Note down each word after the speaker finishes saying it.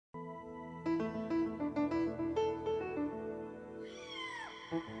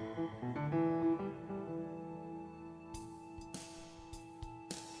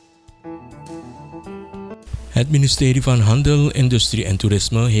Het ministerie van Handel, Industrie en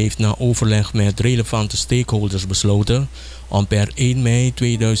Toerisme heeft na overleg met relevante stakeholders besloten om per 1 mei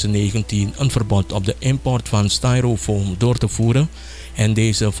 2019 een verbod op de import van styrofoam door te voeren en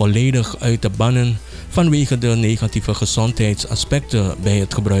deze volledig uit te bannen vanwege de negatieve gezondheidsaspecten bij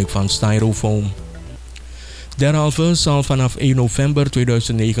het gebruik van styrofoam. Derhalve zal vanaf 1 november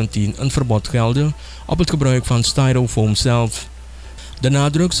 2019 een verbod gelden op het gebruik van styrofoam zelf. De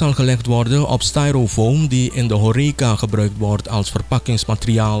nadruk zal gelegd worden op styrofoam die in de horeca gebruikt wordt als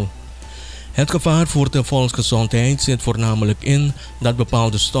verpakkingsmateriaal. Het gevaar voor de volksgezondheid zit voornamelijk in dat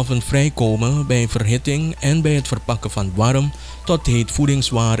bepaalde stoffen vrijkomen bij verhitting en bij het verpakken van warm tot heet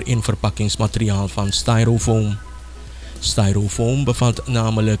voedingswaar in verpakkingsmateriaal van styrofoam. Styrofoam bevat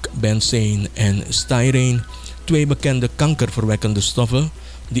namelijk benzeen en styreen, twee bekende kankerverwekkende stoffen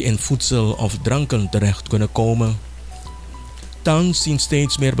die in voedsel of dranken terecht kunnen komen. Thans zien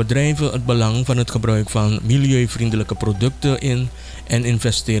steeds meer bedrijven het belang van het gebruik van milieuvriendelijke producten in en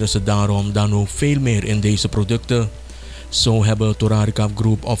investeren ze daarom dan ook veel meer in deze producten. Zo hebben Torarica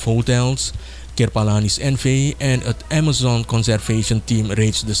Group of Hotels, Kirpalanis NV en het Amazon Conservation Team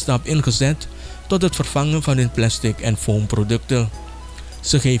reeds de stap ingezet tot het vervangen van hun plastic en foamproducten.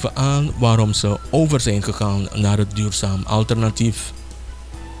 Ze geven aan waarom ze over zijn gegaan naar het duurzaam alternatief.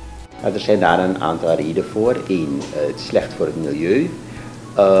 Er zijn daar een aantal redenen voor. 1, het is slecht voor het milieu.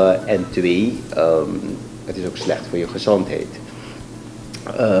 En 2, het is ook slecht voor je gezondheid.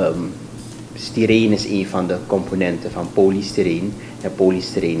 Styreen is een van de componenten van polystyreen. En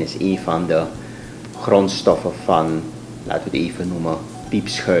polystyreen is een van de grondstoffen van, laten we het even noemen,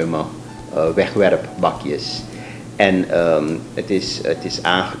 piepschuimen, wegwerpbakjes. En het is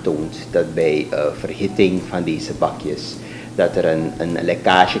aangetoond dat bij verhitting van deze bakjes dat er een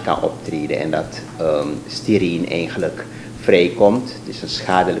lekkage kan optreden en dat styreen eigenlijk vrijkomt. Het is een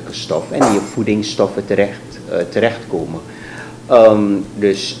schadelijke stof en in je voedingsstoffen terechtkomen.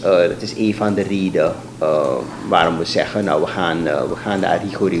 Dus dat is een van de redenen waarom we zeggen, nou we gaan daar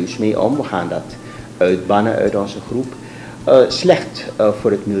rigoureus mee om. We gaan dat uitbannen uit onze groep. Slecht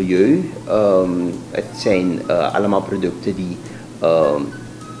voor het milieu. Het zijn allemaal producten die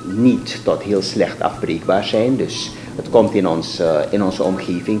niet tot heel slecht afbreekbaar zijn. Dus het komt in onze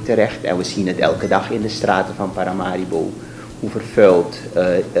omgeving terecht en we zien het elke dag in de straten van Paramaribo, hoe vervuild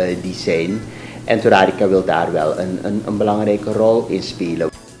die zijn. En Torarica wil daar wel een belangrijke rol in spelen.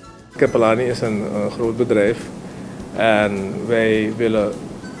 Kirpalani is een groot bedrijf en wij willen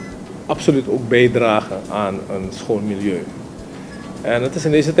absoluut ook bijdragen aan een schoon milieu. En het is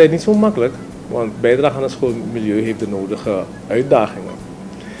in deze tijd niet zo makkelijk, want bijdragen aan een schoon milieu heeft de nodige uitdagingen.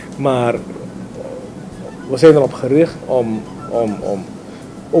 Maar we zijn erop gericht om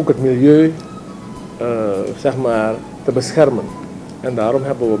ook het milieu zeg maar, te beschermen. En daarom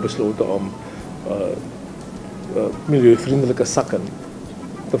hebben we besloten om milieuvriendelijke zakken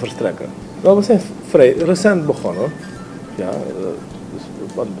te verstrekken. Nou, we zijn vrij recent begonnen. Ja,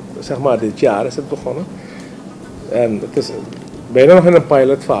 zeg maar dit jaar is het begonnen. En het is bijna nog in een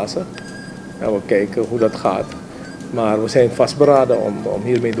pilotfase. En we kijken hoe dat gaat. Maar we zijn vastberaden om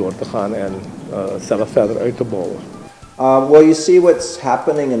hiermee door te gaan en zelf verder uit te bouwen. Well, you see what's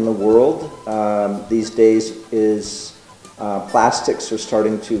happening in the world these days is plastics are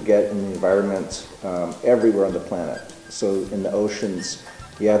starting to get in the environment everywhere on the planet. So in the oceans,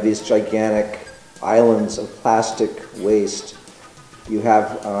 you have these gigantic islands of plastic waste. You have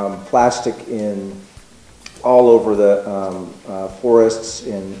plastic in all over the forests.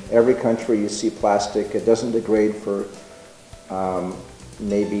 In every country you see plastic. It doesn't degrade for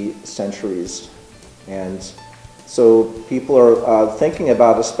maybe centuries. And so people are thinking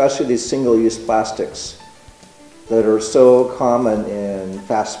about especially these single-use plastics that are so common in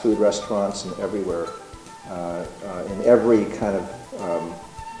fast food restaurants and everywhere, in every kind of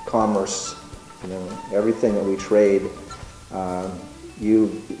commerce, you know, everything that we trade.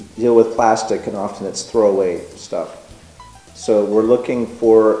 You deal with plastic and often it's throwaway stuff. So we're looking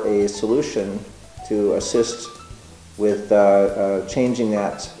for a solution to assist with changing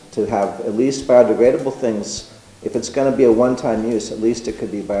that to have at least biodegradable things. If it's going to be a one-time use, at least it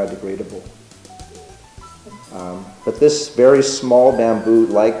could be biodegradable. But this very small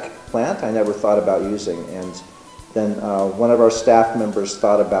bamboo-like plant I never thought about using, and then one of our staff members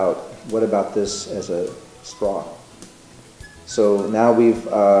thought about, what about this as a straw? So now we've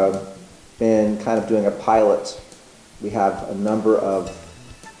been kind of doing a pilot. We have a number of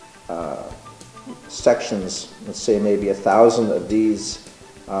sections, let's say maybe 1,000 of these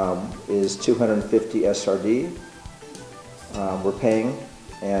is 250 SRD we're paying,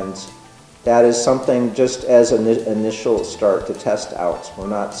 and that is something just as an initial start to test out. We're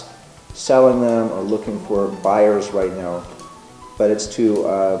not selling them or looking for buyers right now, but it's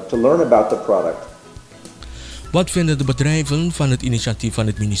to learn about the product. Wat vinden de bedrijven van het initiatief van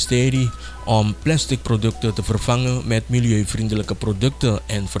het ministerie om plastic producten te vervangen met milieuvriendelijke producten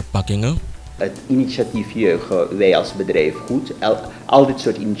en verpakkingen? Het initiatief juichen wij als bedrijf goed. Al dit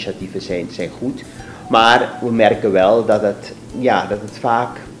soort initiatieven zijn goed. Maar we merken wel dat het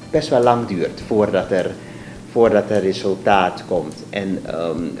vaak best wel lang duurt voordat er resultaat komt. En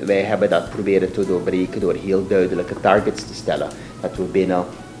wij hebben dat proberen te doorbreken door heel duidelijke targets te stellen. Dat we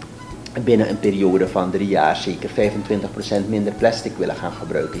binnen een periode van 3 jaar zeker 25% minder plastic willen gaan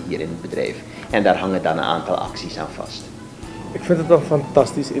gebruiken hier in het bedrijf. En daar hangen dan een aantal acties aan vast. Ik vind het een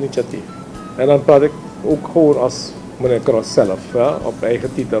fantastisch initiatief. En dan praat ik ook gewoon als meneer Cross zelf, ja, op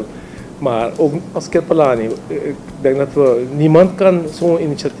eigen titel. Maar ook als Kirpelani. Ik denk dat niemand kan zo'n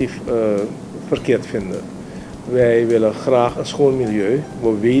initiatief verkeerd vinden. Wij willen graag een schoon milieu.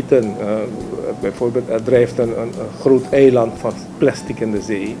 We weten, bijvoorbeeld er drijft een groot eiland van plastic in de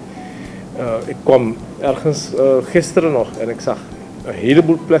zee. Ik kwam ergens gisteren nog en ik zag een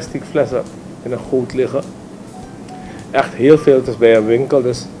heleboel plastic flessen in een goot liggen. Echt heel veel, het is bij een winkel,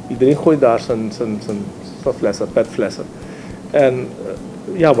 dus iedereen gooit daar zijn flessen, petflessen. En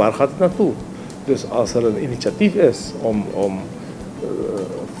ja, waar gaat het naartoe? Dus als er een initiatief is om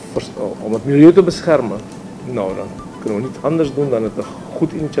het milieu te beschermen, nou dan kunnen we niet anders doen dan het een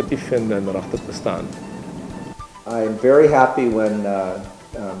goed initiatief vinden en erachter te staan. I'm very happy when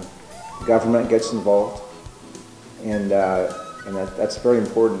government gets involved, and that's very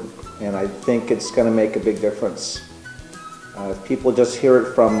important. And I think it's going to make a big difference. If people just hear it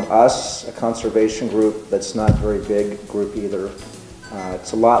from us, a conservation group that's not a very big group either,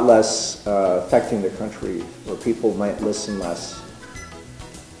 it's a lot less affecting the country, where people might listen less.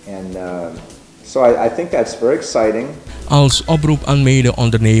 And so I think that's very exciting. Als oproep aan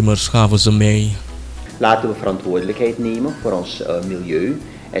mede-ondernemers gaven ze mee: laten we verantwoordelijkheid nemen voor ons milieu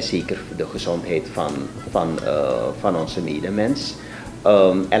en zeker voor de gezondheid van onze medemens.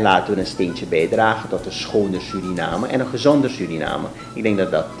 En laten we een steentje bijdragen tot een schoner Suriname en een gezonder Suriname. Ik denk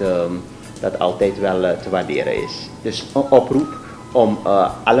dat altijd wel te waarderen is. Dus een oproep om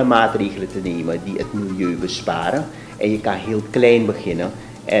alle maatregelen te nemen die het milieu besparen. En je kan heel klein beginnen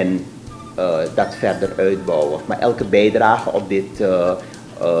en dat verder uitbouwen. Maar elke bijdrage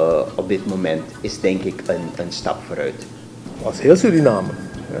op dit moment is denk ik een stap vooruit. Als heel Suriname,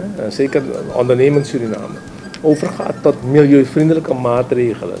 zeker ondernemend Suriname, overgaat tot milieuvriendelijke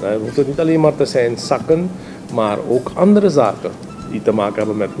maatregelen. Het hoeft niet alleen maar te zijn zakken, maar ook andere zaken die te maken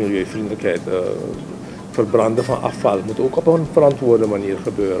hebben met milieuvriendelijkheid. Verbranden van afval moet ook op een verantwoorde manier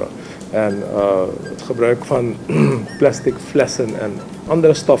gebeuren. En het gebruik van plastic flessen en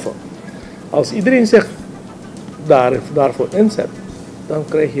andere stoffen. Als iedereen zich daarvoor inzet, dan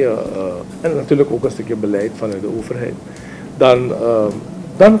krijg je, en natuurlijk ook een stukje beleid vanuit de overheid,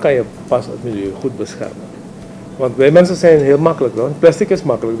 dan kan je pas het milieu goed beschermen. Want wij mensen zijn heel makkelijk. Hoor. Plastic is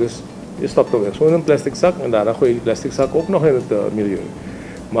makkelijk, dus je stopt er weer zo in een plastic zak en daarna gooi je die plastic zak ook nog in het milieu.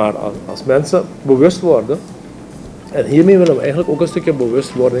 Maar als mensen bewust worden, en hiermee willen we eigenlijk ook een stukje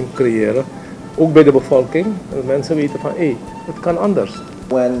bewustwording creëren, ook bij de bevolking, dat mensen weten van hé, het kan anders.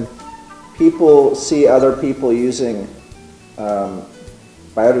 When people see other people using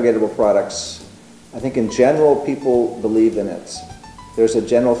biodegradable products, I think in general people believe in it. There's a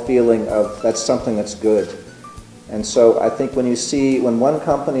general feeling of that's something that's good. And so I think when one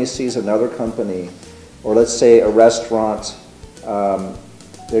company sees another company, or let's say a restaurant,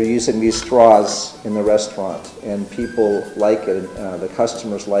 they're using these straws in the restaurant and people like it, the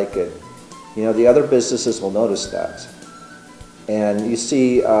customers like it, the other businesses will notice that. And you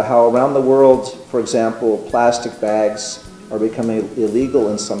see how around the world, for example, plastic bags are becoming illegal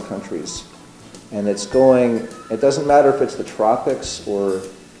in some countries. And it doesn't matter if it's the tropics or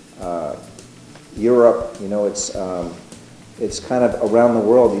Europe, it's kind of around the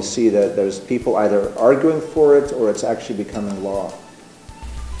world. You see that there's people either arguing for it or it's actually becoming law.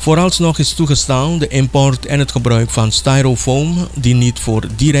 Vooralsnog is toegestaan de import en het gebruik van styrofoam die niet voor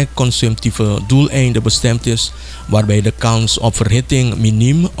direct consumptieve doeleinden bestemd is, waarbij de kans op verhitting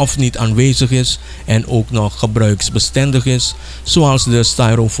miniem of niet aanwezig is en ook nog gebruiksbestendig is, zoals de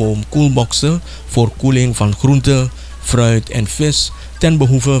styrofoam koelboxen voor koeling van groente, fruit en vis ten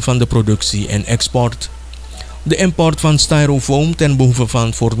behoeve van de productie en export. De import van styrofoam ten behoeve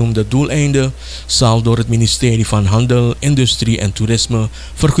van voornoemde doeleinden zal door het ministerie van Handel, Industrie en Toerisme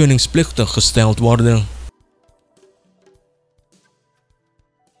vergunningsplichtig gesteld worden.